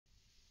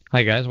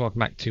Hi guys, welcome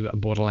back to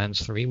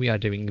Borderlands 3. We are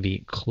doing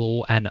the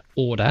Claw and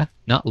Order.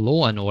 Not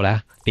Law and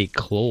Order, the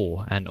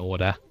Claw and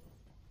Order.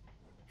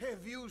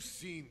 Have you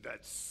seen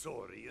that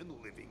Saurian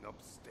living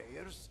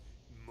upstairs?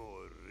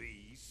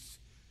 Maurice?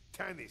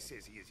 Tanny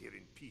says he is here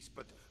in peace,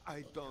 but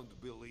I don't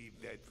believe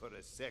that for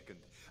a second.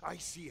 I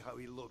see how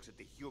he looks at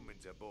the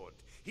humans aboard.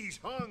 He's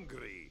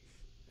hungry,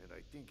 and I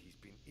think he's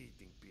been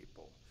eating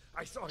people.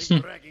 I saw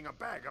him dragging a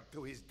bag up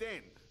to his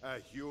den. A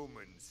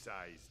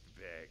human-sized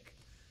bag.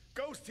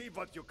 Go see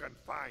what you can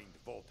find,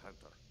 Vault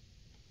Hunter.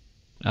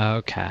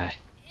 Okay.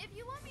 If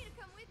you want me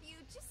to come with you,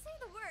 just say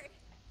the word.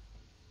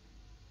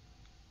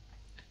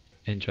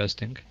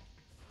 Interesting.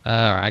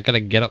 Alright, I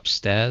gotta get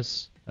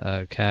upstairs.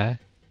 Okay.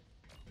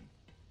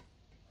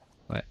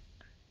 Wait.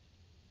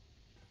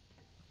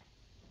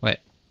 Wait.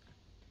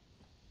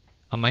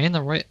 Am I in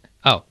the right?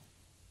 Oh.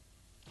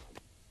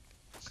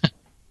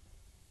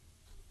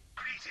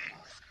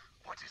 Greetings.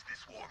 What is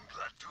this warm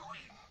blood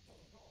doing?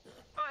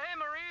 Oh, hey,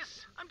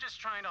 Maurice. I'm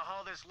just trying to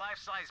haul this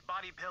life-size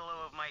body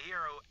pillow of my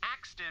hero,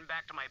 Axton,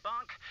 back to my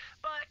bunk,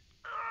 but,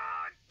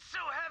 it's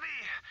so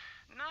heavy.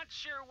 Not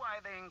sure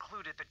why they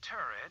included the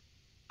turret.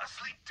 A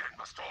sleep den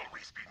must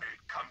always be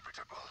made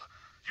comfortable.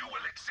 You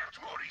will accept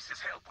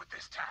Maurice's help with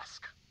this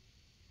task.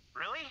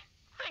 Really?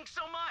 Thanks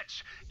so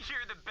much.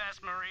 You're the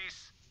best,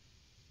 Maurice.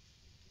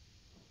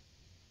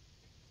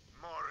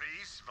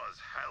 Maurice was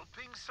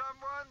helping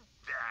someone?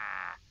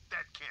 Nah,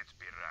 that can't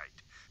be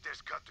right.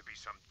 There's got to be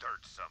some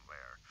dirt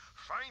somewhere.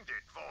 Find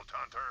it, Vault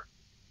Hunter.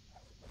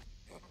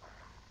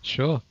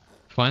 Sure.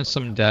 Find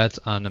some dirt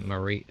on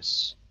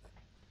Maurice.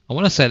 I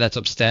want to say that's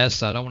upstairs,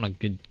 so I don't want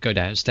to go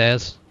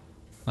downstairs.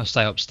 I'll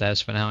stay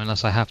upstairs for now,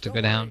 unless I have to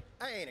go down.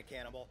 I ain't a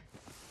cannibal.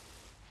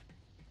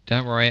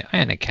 Don't worry, I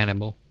ain't a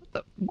cannibal.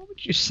 What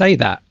would you say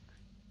that?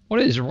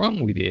 What is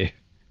wrong with you?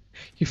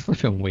 You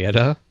flipping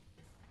weirdo.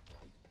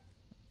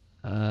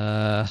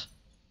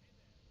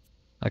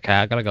 Okay,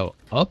 I gotta go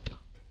up.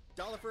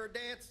 Dollar for a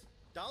dance.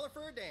 Dollar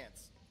for a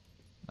dance.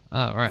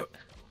 Oh, right.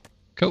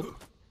 Cool.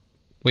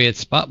 Weird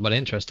spot, but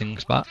interesting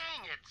spot.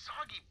 Dang it,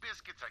 soggy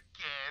biscuits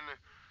again.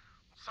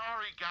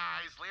 Sorry,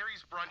 guys.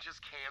 Larry's brunch is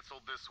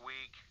canceled this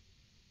week.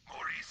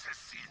 Maurice has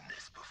seen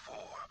this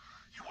before.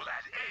 You will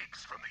add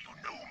eggs from the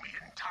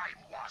Eunomian time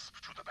wasp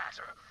to the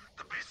batter.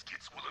 The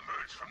biscuits will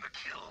emerge from the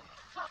kiln,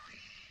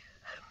 fluffy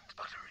and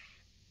buttery.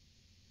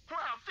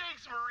 Wow,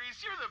 thanks, Maurice.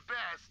 You're the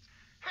best.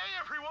 Hey,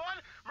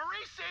 everyone.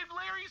 Maurice saved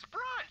Larry's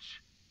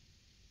brunch.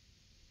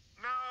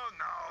 No.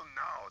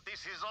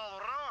 This is all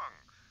wrong.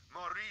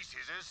 Maurice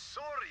is a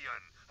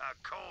Saurian, a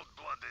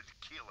cold-blooded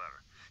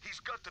killer. He's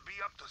got to be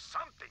up to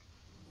something.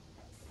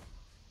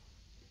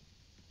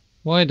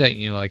 Why don't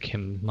you like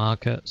him,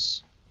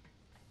 Marcus?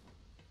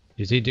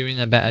 Is he doing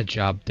a better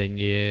job than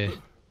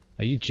you?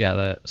 Are you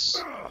jealous?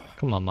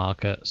 Come on,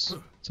 Marcus.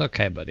 It's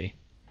okay, buddy.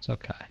 It's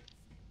okay.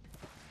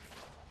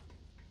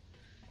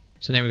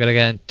 So now we gotta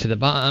get to the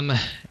bottom,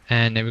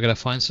 and then we gotta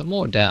find some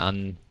more dirt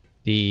on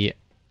the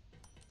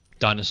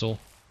dinosaur.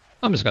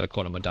 I'm just gonna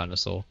call him a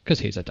dinosaur, because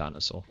he's a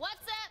dinosaur.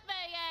 What's that,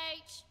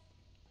 VH?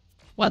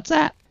 What's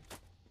that?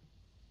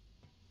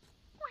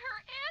 Where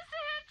is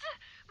it?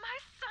 My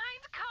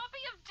signed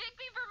copy of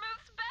Digby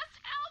Vermouth's best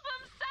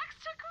album, Sax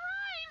to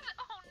Grind!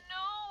 Oh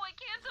no, I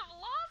can't have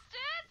lost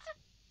it!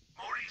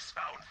 Maurice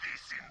found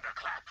this in the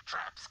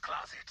Claptrap's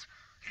closet.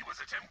 He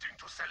was attempting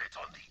to sell it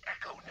on the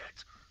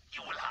EchoNet.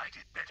 You will hide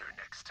it better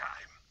next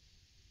time.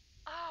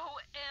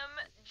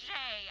 OMG,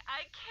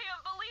 I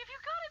can't believe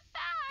you got it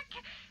back!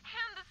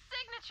 And the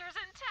signature's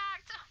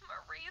intact.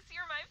 Maurice,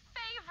 you're my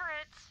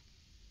favorite.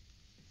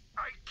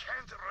 I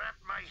can't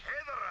wrap my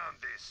head around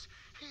this.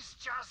 He's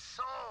just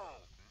so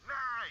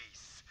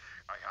nice.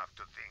 I have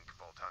to think,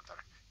 Vault Hunter.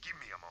 Give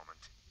me a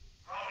moment.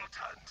 Vault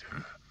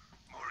Hunter,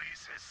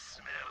 Maurice has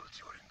smelled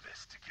your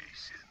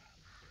investigation.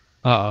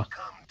 Uh-oh.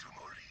 Come to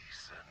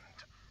Maurice and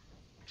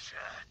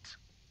chat.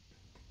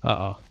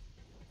 Uh-oh.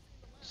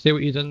 See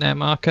what you done there,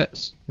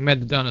 Marcus? You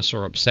made the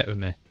dinosaur upset with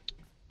me.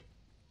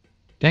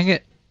 Dang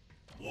it.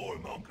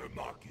 Warmonger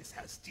Marcus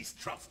has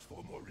distrust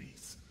for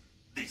Maurice.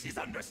 This is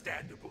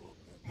understandable.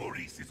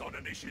 Maurice is on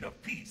a mission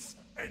of peace,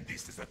 and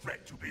this is a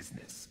threat to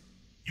business.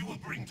 You will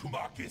bring to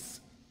Marcus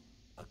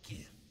a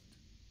gift.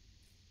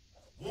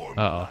 Warm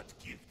blood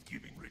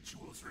gift-giving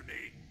rituals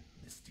remain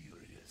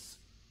mysterious.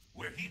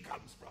 Where he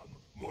comes from,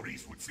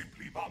 Maurice would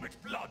simply vomit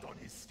blood on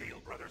his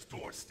stale brother's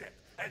doorstep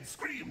and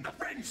scream the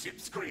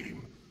friendship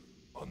scream.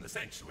 On the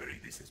sanctuary,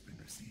 this has been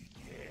received.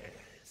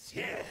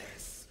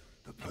 Yes.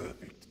 The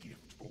perfect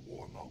gift for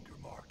Warmonger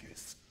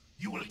Marcus.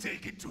 You will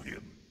take it to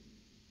him.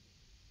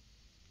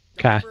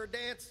 Okay. Dollar for a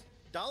dance.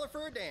 Dollar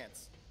for a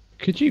dance.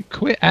 Could you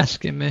quit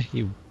asking me,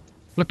 you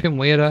flipping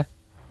weirdo?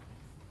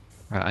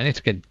 Right, I need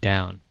to get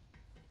down.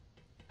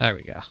 There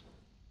we go.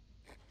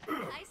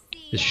 I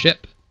see.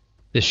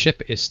 This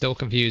ship is still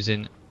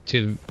confusing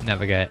to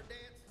navigate.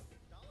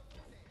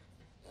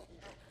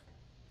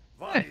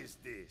 What is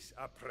this?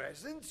 A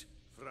present?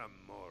 From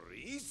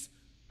Maurice?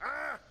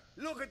 Ah,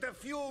 look at the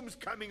fumes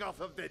coming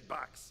off of that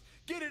box.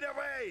 Get it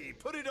away!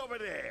 Put it over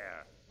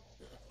there!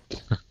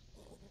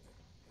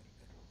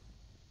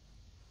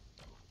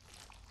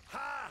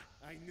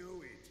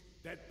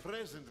 That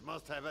present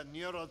must have a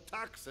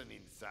neurotoxin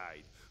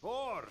inside,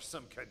 or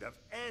some kind of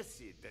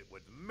acid that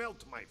would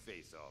melt my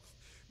face off.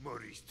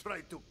 Maurice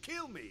tried to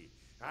kill me.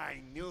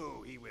 I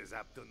knew he was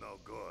up to no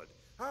good.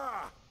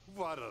 Ah,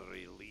 what a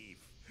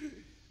relief.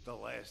 The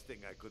last thing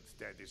I could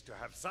stand is to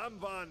have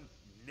someone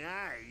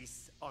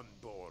nice on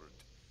board.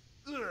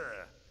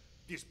 Ugh.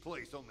 This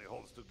place only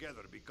holds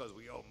together because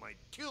we all might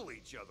kill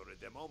each other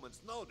at a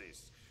moment's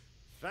notice.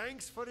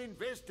 Thanks for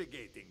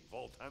investigating,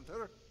 Vault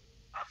Hunter.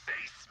 A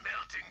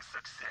face-melting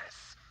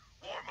success.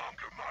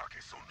 Warmonger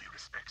Marcus only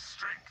respects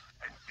strength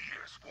and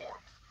fears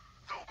warmth.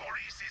 Though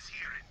Maurice is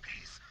here in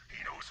peace,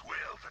 he knows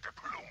well the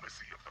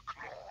diplomacy of the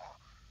Claw.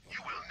 You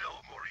will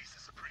know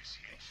Maurice's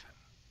appreciation.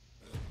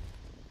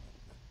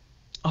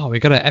 Oh,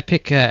 we got an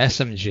epic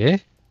SMG?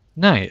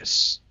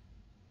 Nice.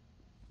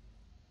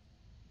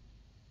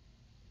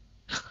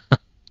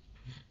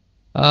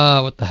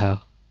 What the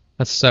hell?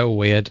 That's so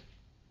weird.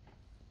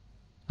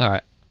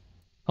 Alright.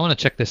 I want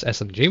to check this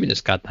SMG we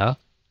just got though.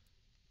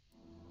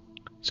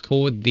 It's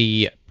called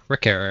the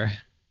Pricker.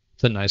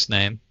 It's a nice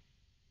name.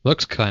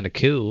 Looks kinda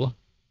cool.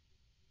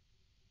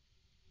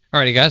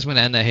 Alrighty guys, I'm going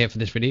to end that here for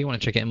this video. You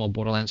want to check out more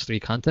Borderlands 3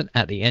 content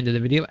at the end of the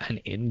video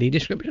and in the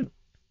description.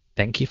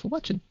 Thank you for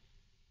watching.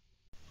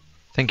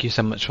 Thank you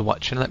so much for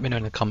watching. Let me know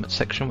in the comments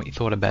section what you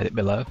thought about it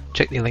below.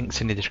 Check the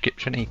links in the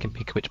description and you can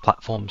pick which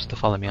platforms to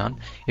follow me on.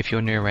 If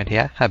you're new around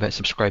here, how about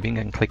subscribing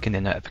and clicking the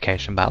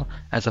notification bell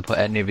as I put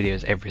out new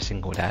videos every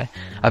single day.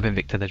 I've been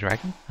Victor the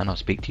Dragon and I'll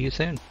speak to you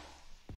soon.